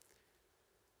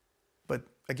 But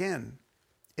again,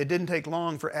 it didn't take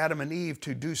long for Adam and Eve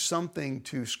to do something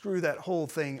to screw that whole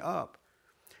thing up.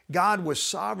 God was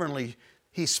sovereignly,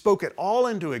 he spoke it all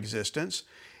into existence,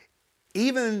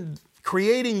 even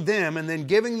creating them and then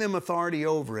giving them authority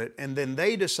over it, and then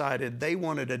they decided they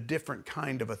wanted a different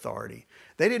kind of authority.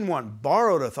 They didn't want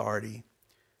borrowed authority.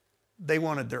 They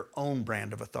wanted their own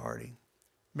brand of authority.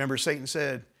 Remember, Satan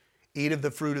said, eat of the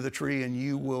fruit of the tree and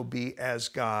you will be as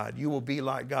God. You will be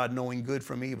like God, knowing good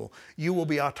from evil. You will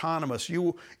be autonomous.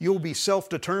 You will be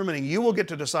self-determining. You will get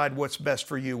to decide what's best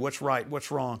for you, what's right, what's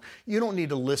wrong. You don't need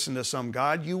to listen to some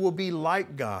God. You will be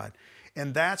like God.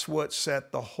 And that's what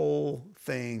set the whole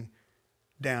thing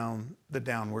down the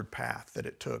downward path that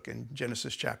it took in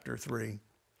Genesis chapter 3.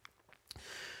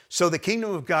 So the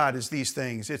kingdom of God is these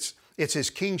things. It's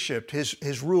his kingship,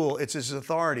 his rule, it's his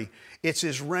authority, it's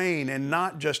his reign, and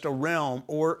not just a realm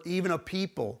or even a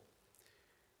people.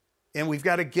 And we've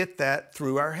got to get that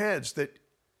through our heads, that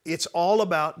it's all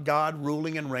about God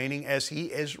ruling and reigning as he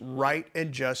is right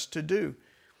and just to do.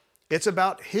 It's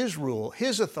about his rule,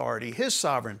 his authority, his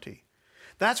sovereignty.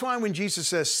 That's why when Jesus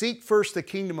says, seek first the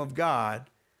kingdom of God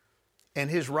and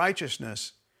his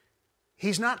righteousness,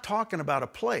 he's not talking about a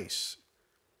place.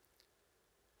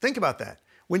 Think about that.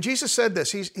 When Jesus said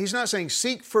this, he's not saying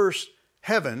seek first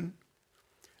heaven,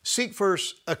 seek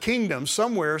first a kingdom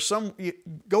somewhere,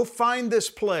 go find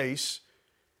this place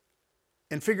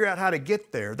and figure out how to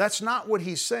get there. That's not what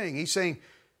he's saying. He's saying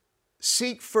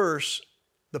seek first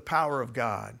the power of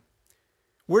God.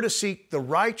 We're to seek the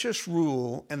righteous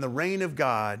rule and the reign of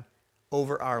God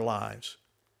over our lives.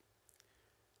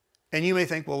 And you may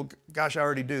think, well, gosh, I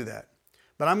already do that.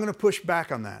 But I'm going to push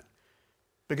back on that.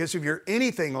 Because if you're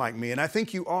anything like me, and I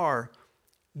think you are,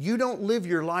 you don't live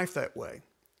your life that way.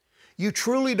 You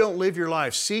truly don't live your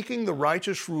life seeking the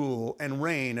righteous rule and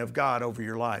reign of God over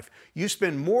your life. You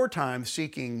spend more time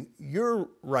seeking your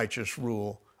righteous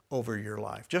rule over your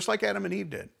life, just like Adam and Eve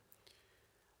did.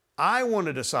 I want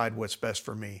to decide what's best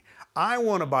for me. I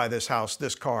want to buy this house,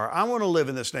 this car. I want to live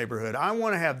in this neighborhood. I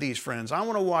want to have these friends. I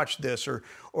want to watch this or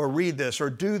read this or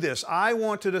do this. I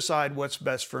want to decide what's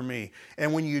best for me.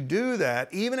 And when you do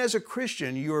that, even as a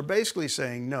Christian, you are basically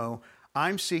saying, no,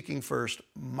 I'm seeking first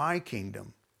my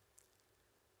kingdom,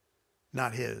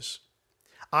 not his.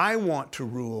 I want to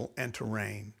rule and to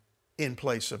reign in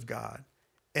place of God.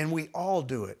 And we all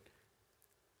do it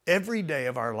every day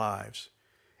of our lives.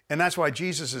 And that's why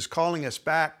Jesus is calling us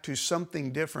back to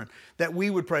something different, that we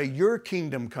would pray, your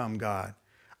kingdom come, God.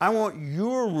 I want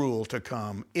your rule to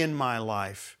come in my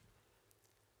life,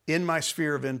 in my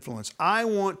sphere of influence. I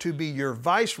want to be your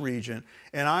vice regent,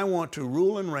 and I want to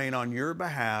rule and reign on your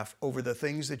behalf over the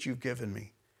things that you've given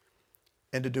me,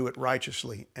 and to do it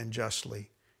righteously and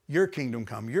justly. Your kingdom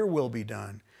come, your will be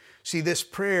done. See, this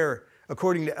prayer,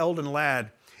 according to Eldon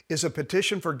Ladd, is a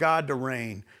petition for God to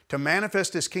reign, to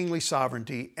manifest his kingly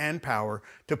sovereignty and power,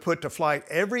 to put to flight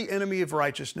every enemy of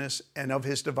righteousness and of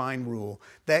his divine rule,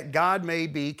 that God may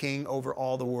be king over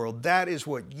all the world. That is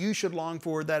what you should long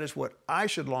for. That is what I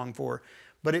should long for.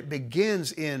 But it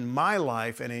begins in my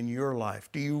life and in your life.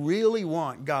 Do you really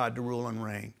want God to rule and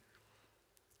reign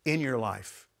in your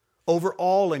life, over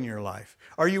all in your life?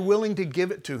 Are you willing to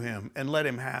give it to him and let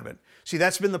him have it? See,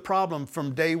 that's been the problem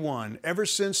from day one. Ever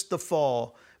since the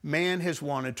fall, man has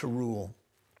wanted to rule.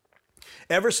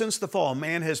 Ever since the fall,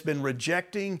 man has been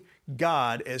rejecting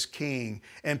God as king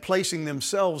and placing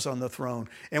themselves on the throne.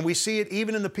 And we see it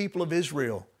even in the people of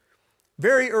Israel.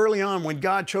 Very early on, when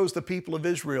God chose the people of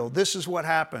Israel, this is what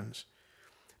happens.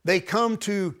 They come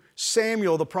to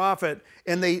Samuel, the prophet,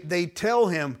 and they tell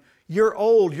him, you're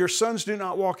old, your sons do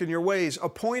not walk in your ways.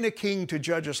 Appoint a king to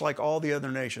judge us like all the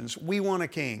other nations. We want a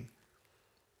king.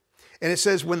 And it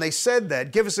says, when they said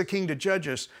that, give us a king to judge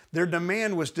us, their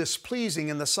demand was displeasing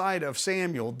in the sight of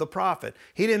Samuel, the prophet.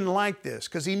 He didn't like this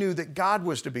because he knew that God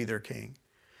was to be their king.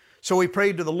 So he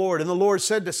prayed to the Lord, and the Lord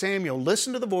said to Samuel,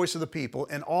 listen to the voice of the people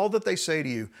and all that they say to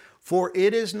you, for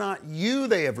it is not you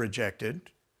they have rejected,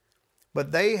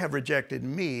 but they have rejected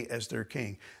me as their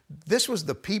king. This was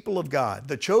the people of God,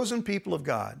 the chosen people of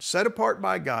God, set apart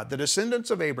by God, the descendants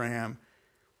of Abraham.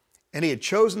 And he had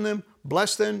chosen them,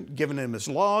 blessed them, given them his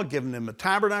law, given them a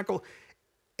tabernacle.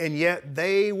 And yet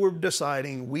they were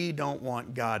deciding, we don't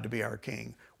want God to be our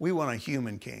king. We want a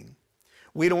human king.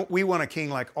 We want a king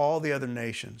like all the other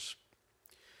nations.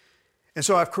 And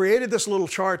so I've created this little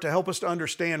chart to help us to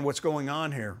understand what's going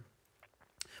on here.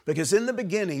 Because in the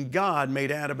beginning, God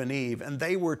made Adam and Eve, and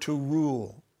they were to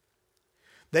rule.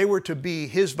 They were to be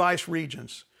his vice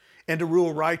regents and to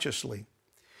rule righteously.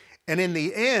 And in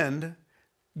the end,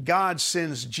 God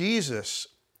sends Jesus,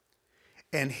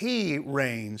 and he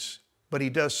reigns, but he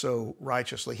does so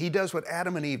righteously. He does what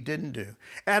Adam and Eve didn't do.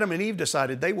 Adam and Eve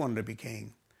decided they wanted to be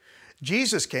king.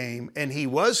 Jesus came, and he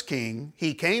was king.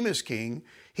 He came as king.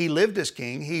 He lived as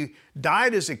king. He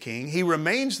died as a king. He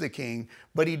remains the king,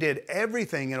 but he did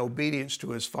everything in obedience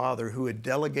to his Father, who had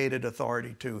delegated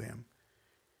authority to him.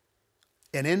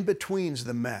 And in between's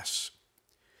the mess.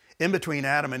 In between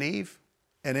Adam and Eve,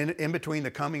 and in between the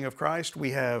coming of Christ,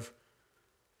 we have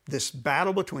this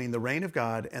battle between the reign of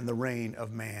God and the reign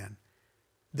of man.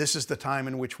 This is the time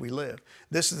in which we live.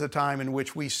 This is the time in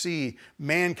which we see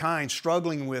mankind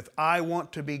struggling with, I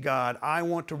want to be God, I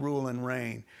want to rule and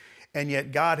reign. And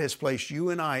yet God has placed you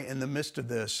and I in the midst of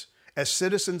this as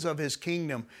citizens of his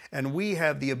kingdom, and we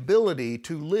have the ability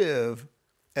to live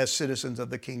as citizens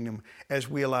of the kingdom as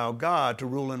we allow God to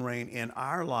rule and reign in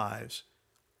our lives,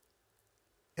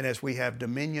 and as we have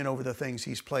dominion over the things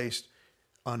he's placed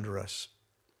under us.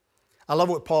 I love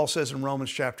what Paul says in Romans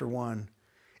chapter 1.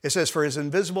 It says, for his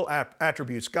invisible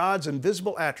attributes, God's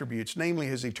invisible attributes, namely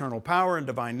his eternal power and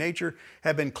divine nature,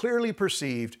 have been clearly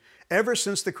perceived ever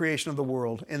since the creation of the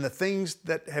world in the things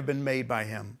that have been made by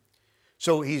him.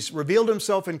 So he's revealed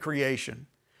himself in creation.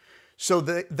 So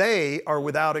that they are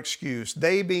without excuse.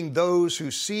 They being those who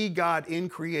see God in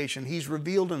creation, he's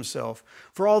revealed himself.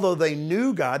 For although they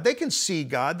knew God, they can see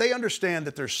God. They understand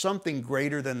that there's something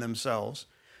greater than themselves.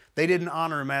 They didn't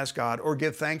honor him as God or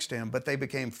give thanks to him, but they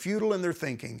became futile in their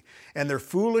thinking, and their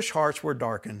foolish hearts were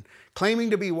darkened. Claiming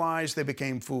to be wise, they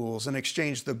became fools and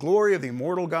exchanged the glory of the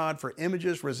immortal God for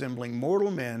images resembling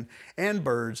mortal men and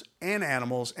birds and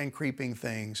animals and creeping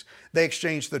things. They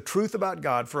exchanged the truth about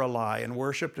God for a lie and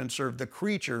worshiped and served the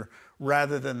creature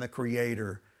rather than the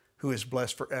Creator, who is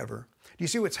blessed forever. Do you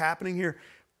see what's happening here?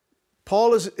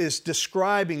 Paul is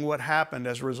describing what happened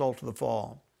as a result of the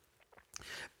fall.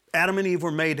 Adam and Eve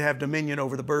were made to have dominion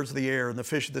over the birds of the air and the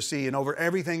fish of the sea and over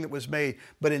everything that was made.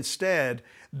 But instead,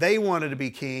 they wanted to be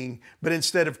king. But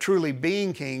instead of truly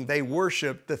being king, they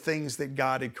worshiped the things that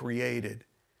God had created.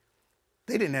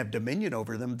 They didn't have dominion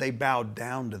over them. They bowed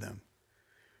down to them.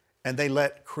 And they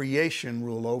let creation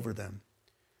rule over them.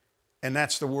 And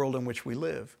that's the world in which we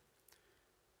live.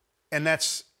 And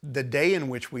that's the day in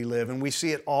which we live. And we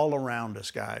see it all around us,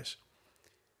 guys.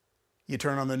 You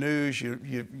turn on the news,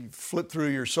 you flip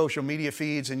through your social media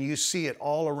feeds, and you see it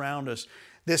all around us.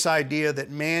 This idea that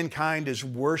mankind is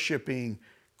worshiping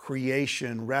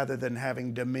creation rather than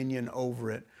having dominion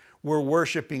over it. We're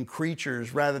worshiping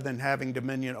creatures rather than having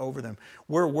dominion over them.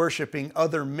 We're worshiping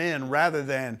other men rather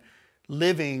than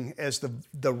living as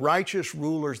the righteous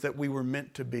rulers that we were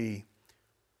meant to be.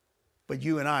 But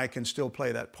you and I can still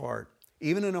play that part,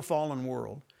 even in a fallen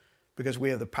world, because we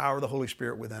have the power of the Holy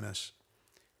Spirit within us.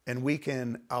 And we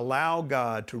can allow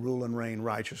God to rule and reign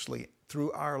righteously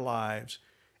through our lives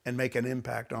and make an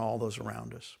impact on all those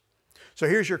around us. So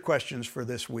here's your questions for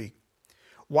this week.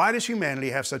 Why does humanity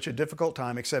have such a difficult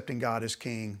time accepting God as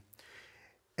King?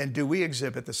 And do we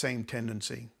exhibit the same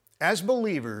tendency? As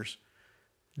believers,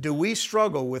 do we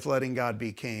struggle with letting God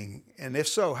be King? And if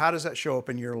so, how does that show up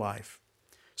in your life?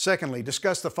 Secondly,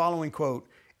 discuss the following quote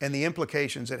and the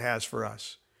implications it has for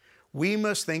us. We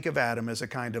must think of Adam as a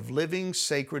kind of living,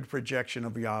 sacred projection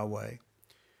of Yahweh.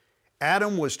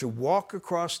 Adam was to walk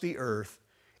across the earth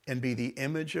and be the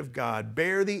image of God,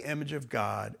 bear the image of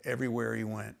God everywhere he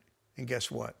went. And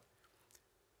guess what?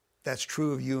 That's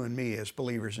true of you and me as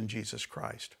believers in Jesus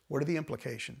Christ. What are the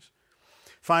implications?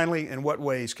 Finally, in what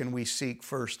ways can we seek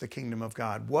first the kingdom of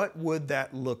God? What would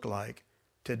that look like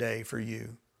today for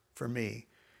you, for me?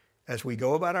 As we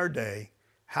go about our day,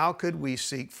 how could we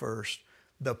seek first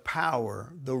the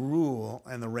power, the rule,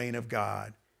 and the reign of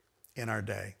God in our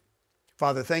day?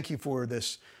 Father, thank you for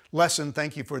this lesson.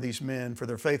 Thank you for these men, for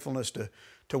their faithfulness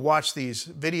to watch these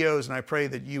videos. And I pray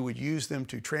that you would use them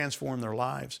to transform their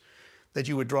lives, that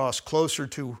you would draw us closer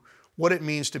to what it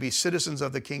means to be citizens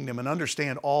of the kingdom and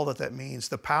understand all that that means,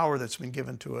 the power that's been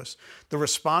given to us, the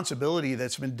responsibility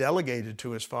that's been delegated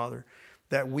to us, Father,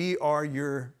 that we are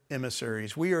your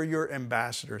emissaries. We are your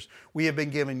ambassadors. We have been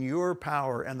given your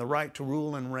power and the right to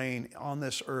rule and reign on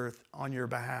this earth on your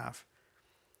behalf.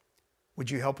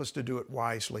 Would you help us to do it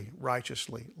wisely,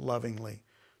 righteously, lovingly,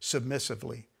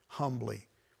 submissively, humbly,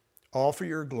 all for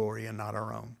your glory and not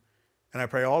our own. And I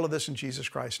pray all of this in Jesus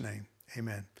Christ's name.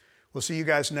 Amen. We'll see you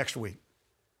guys next week.